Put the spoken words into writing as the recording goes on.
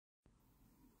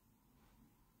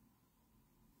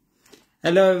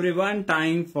Hello everyone,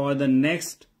 time for the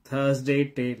next Thursday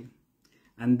tale.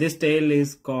 And this tale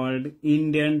is called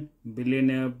Indian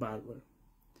Billionaire Barber.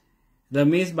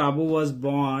 Ramesh Babu was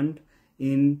born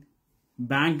in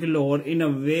Bangalore in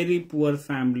a very poor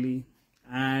family,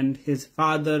 and his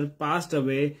father passed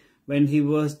away when he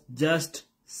was just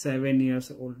 7 years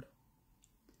old.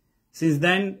 Since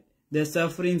then, their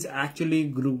sufferings actually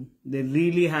grew. They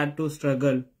really had to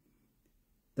struggle.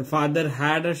 The father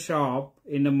had a shop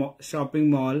in a shopping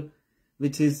mall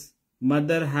which his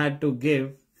mother had to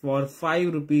give for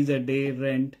 5 rupees a day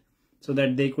rent so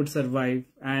that they could survive,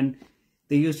 and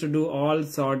they used to do all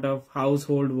sort of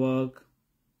household work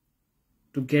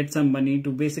to get some money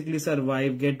to basically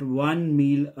survive, get one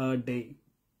meal a day.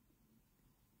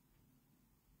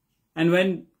 And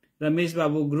when Ramesh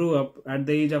Babu grew up at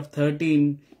the age of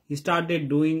 13, he started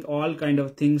doing all kind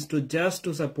of things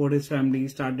to support his family. He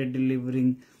started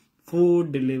delivering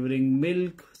food, delivering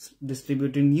milk,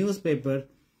 distributing newspaper,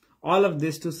 all of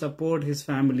this to support his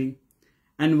family.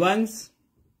 And once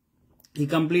he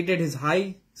completed his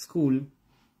high school,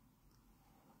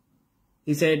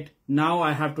 he said, now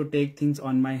I have to take things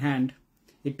on my hand.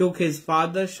 He took his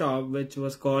father's shop, which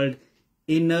was called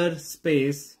Inner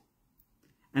Space,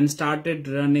 and started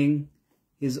running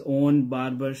his own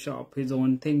barber shop, his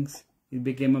own things. He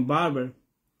became a barber.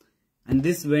 And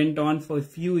this went on for a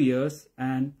few years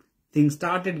and things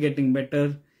started getting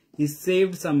better. He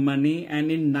saved some money, and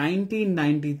in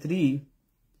 1993,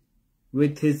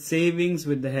 with his savings,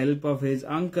 with the help of his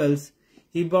uncles,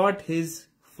 he bought his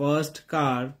first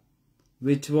car,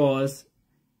 which was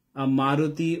a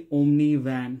Maruti Omni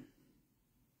van.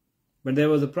 But there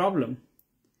was a problem.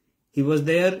 He was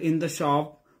there in the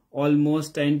shop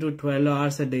almost 10 to 12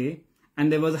 hours a day, and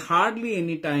there was hardly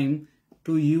any time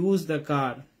to use the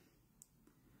car.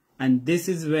 And this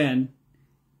is when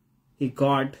he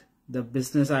got the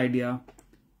business idea.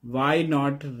 Why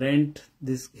not rent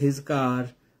his car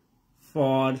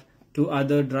to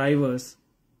other drivers?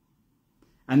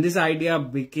 And this idea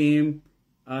became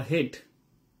a hit.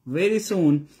 Very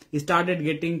soon, he started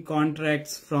getting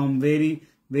contracts from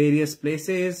various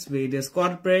places, various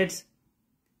corporates,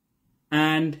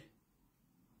 and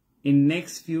in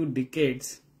next few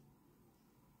decades,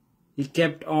 he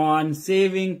kept on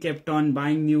saving, kept on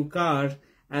buying new cars.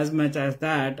 As much as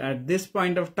that, at this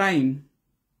point of time,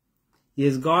 he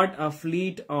has got a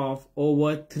fleet of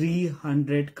over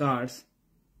 300 cars.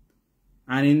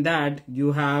 And in that,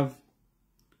 you have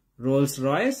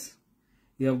Rolls-Royce,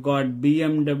 you have got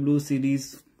BMW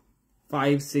series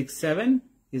 5, 6, 7,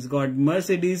 he's got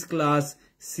Mercedes class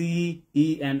C,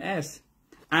 E and S,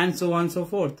 and so on and so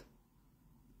forth.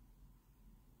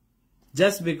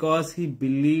 Just because he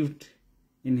believed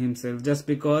in himself, just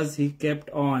because he kept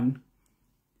on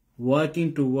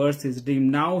working towards his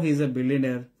dream. Now he's a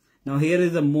billionaire. Now here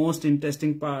is the most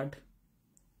interesting part.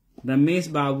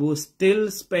 Ramesh Babu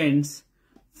still spends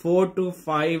 4 to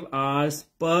 5 hours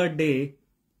per day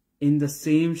in the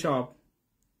same shop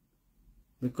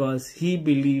because he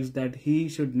believes that he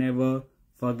should never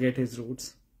forget his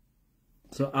roots.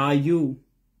 So are you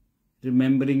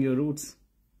remembering your roots?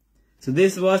 So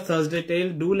this was Thursday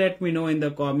Tale. Do let me know in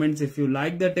the comments if you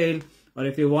like the tale or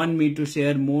if you want me to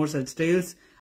share more such tales.